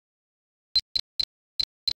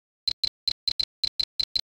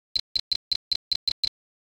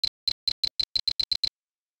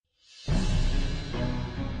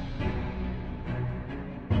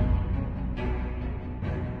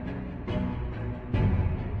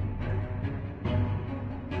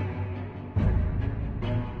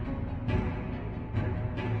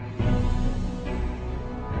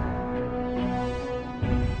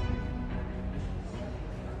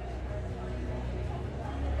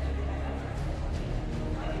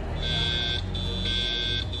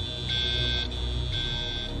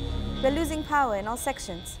We're losing power in all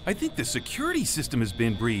sections. I think the security system has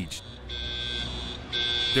been breached.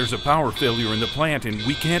 There's a power failure in the plant and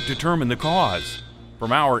we can't determine the cause.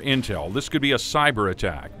 From our intel, this could be a cyber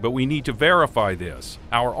attack, but we need to verify this.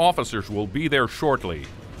 Our officers will be there shortly.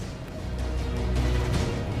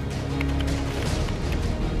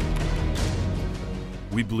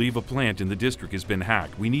 We believe a plant in the district has been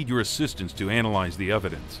hacked. We need your assistance to analyze the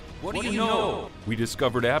evidence. What do you know? We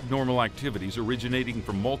discovered abnormal activities originating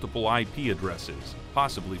from multiple IP addresses,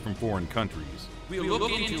 possibly from foreign countries. We'll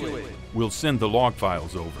look into it. We'll send the log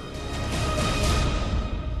files over.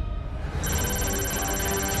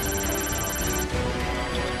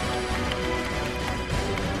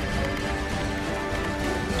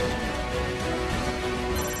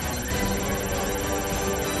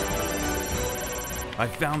 I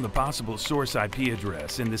found the possible source IP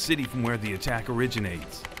address and the city from where the attack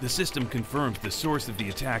originates. The system confirms the source of the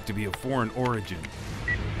attack to be of foreign origin.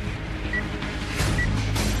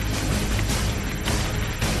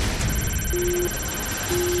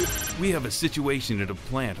 We have a situation at a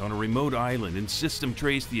plant on a remote island and system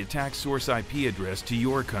traced the attack source IP address to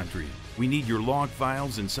your country. We need your log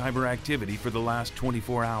files and cyber activity for the last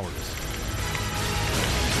 24 hours.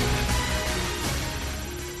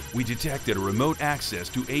 We detected a remote access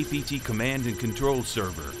to APT command and control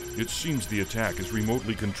server. It seems the attack is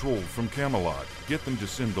remotely controlled from Camelot. Get them to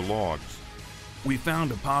send the logs. We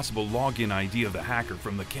found a possible login ID of the hacker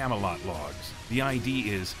from the Camelot logs. The ID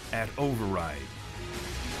is @override.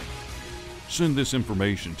 Send this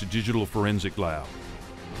information to Digital Forensic Lab.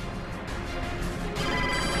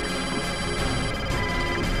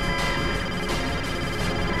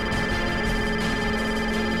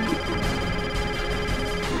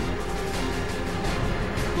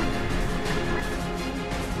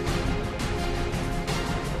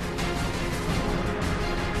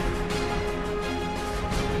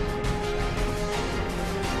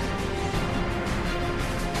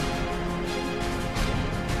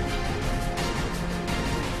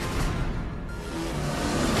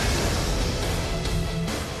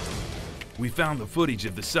 We found the footage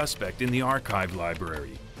of the suspect in the archive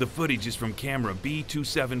library. The footage is from camera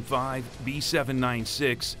B275,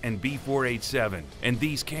 B796, and B487, and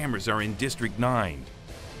these cameras are in District 9.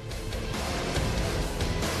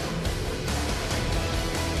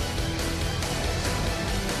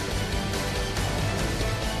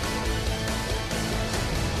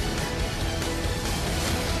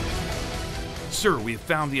 Sir, we have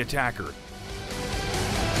found the attacker.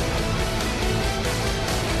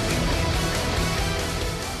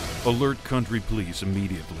 Alert country police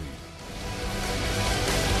immediately.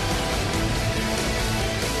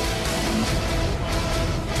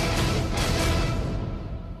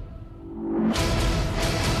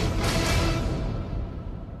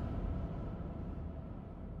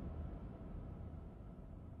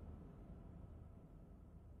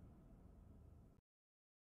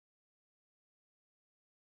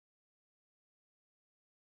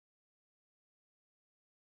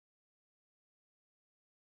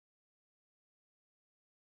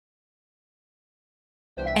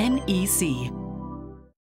 NEC.